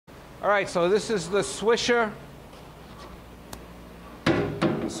All right, so this is the Swisher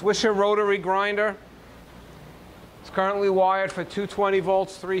rotary grinder. It's currently wired for 220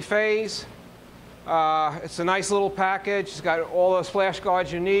 volts, 3-phase. It's a nice little package. It's got all the splash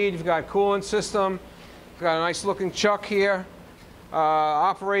guards you need. You've got coolant system. You've got a nice looking chuck here.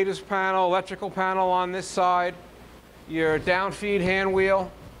 Operator's panel, electrical panel on this side. Your downfeed hand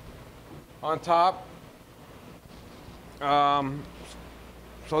wheel on top.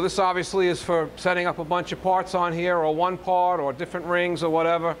 So this obviously is for setting up a bunch of parts on here, or one part, or different rings, or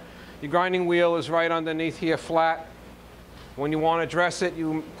whatever. Your grinding wheel is right underneath here, flat. When you want to dress it,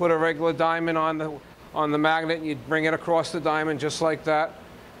 you put a regular diamond on the magnet, and you bring it across the diamond just like that.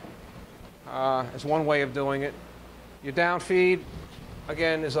 It's one way of doing it. Your downfeed,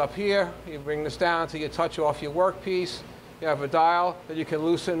 again, is up here. You bring this down until you touch off your workpiece. You have a dial that you can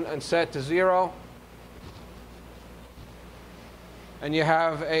loosen and set to 0. And you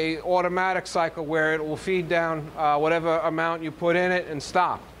have an automatic cycle where it will feed down whatever amount you put in it and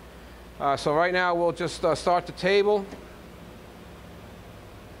stop. So right now we'll just start the table.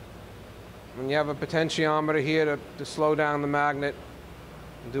 And you have a potentiometer here to slow down the magnet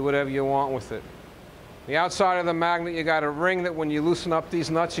and do whatever you want with it. The outside of the magnet, you got a ring that when you loosen up these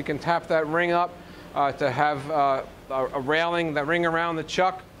nuts, you can tap that ring up to have a railing, that ring around the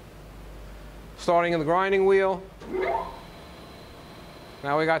chuck. Starting in the grinding wheel.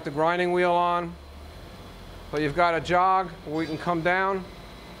 Now we got the grinding wheel on. So you've got a jog where we can come down.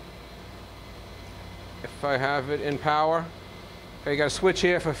 If I have it in power. Okay, you got a switch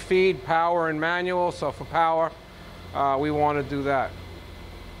here for feed, power, and manual. So for power, we want to do that.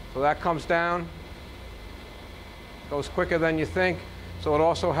 So that comes down. Goes quicker than you think. So it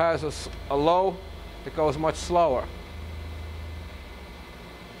also has a low that goes much slower.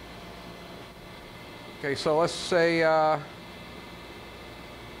 Okay, so let's say I'll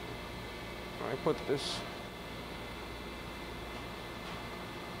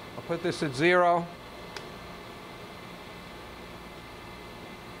put this at 0.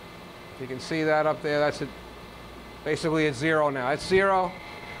 You can see that up there. That's basically at 0 now. It's 0.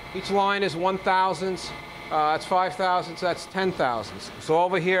 Each line is 1/1000. That's 5 thousandths. That's 10 thousandths. So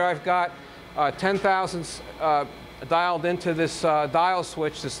over here I've got 10 thousandths dialed into this dial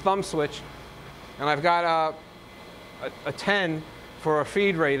switch, this thumb switch, and I've got a 10 for a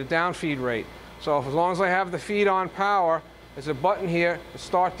feed rate, a down feed rate. So as long as I have the feed on power, there's a button here to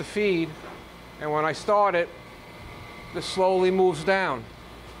start the feed, and when I start it, this slowly moves down.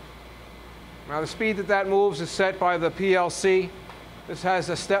 Now the speed that moves is set by the PLC. This has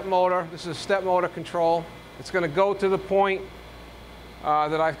a step motor. This is step motor control. It's going to go to the point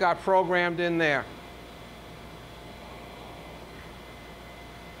that I've got programmed in there.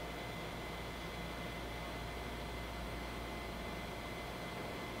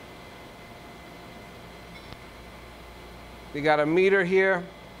 You got a meter here,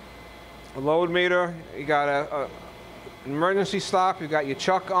 a load meter. You got an emergency stop. You got your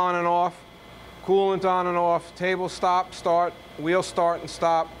chuck on and off, coolant on and off, table stop, start, wheel start and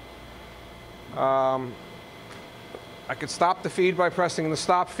stop. I could stop the feed by pressing the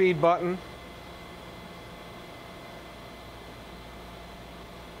stop feed button.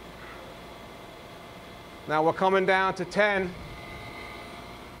 Now we're coming down to 10.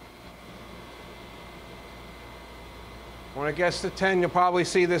 When it gets to 10, you'll probably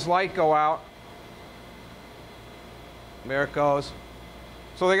see this light go out. There it goes.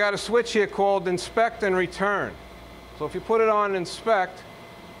 So they got a switch here called inspect and return. So if you put it on inspect,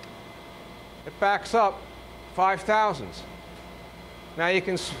 it backs up 5 thousandths. Now you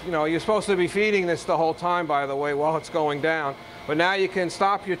can, you're supposed to be feeding this the whole time, by the way, while it's going down. But now you can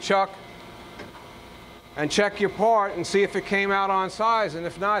stop your chuck and check your part and see if it came out on size. And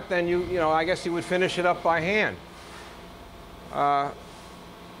if not, then I guess you would finish it up by hand.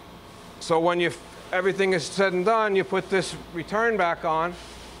 So when everything is said and done, you put this return back on,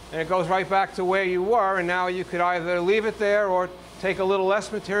 and it goes right back to where you were. And now you could either leave it there or take a little less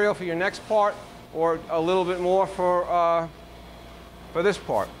material for your next part, or a little bit more for this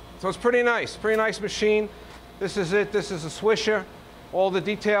part. So it's pretty nice machine. This is it. This is a Swisher. All the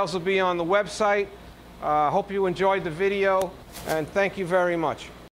details will be on the website. Hope you enjoyed the video, and thank you very much.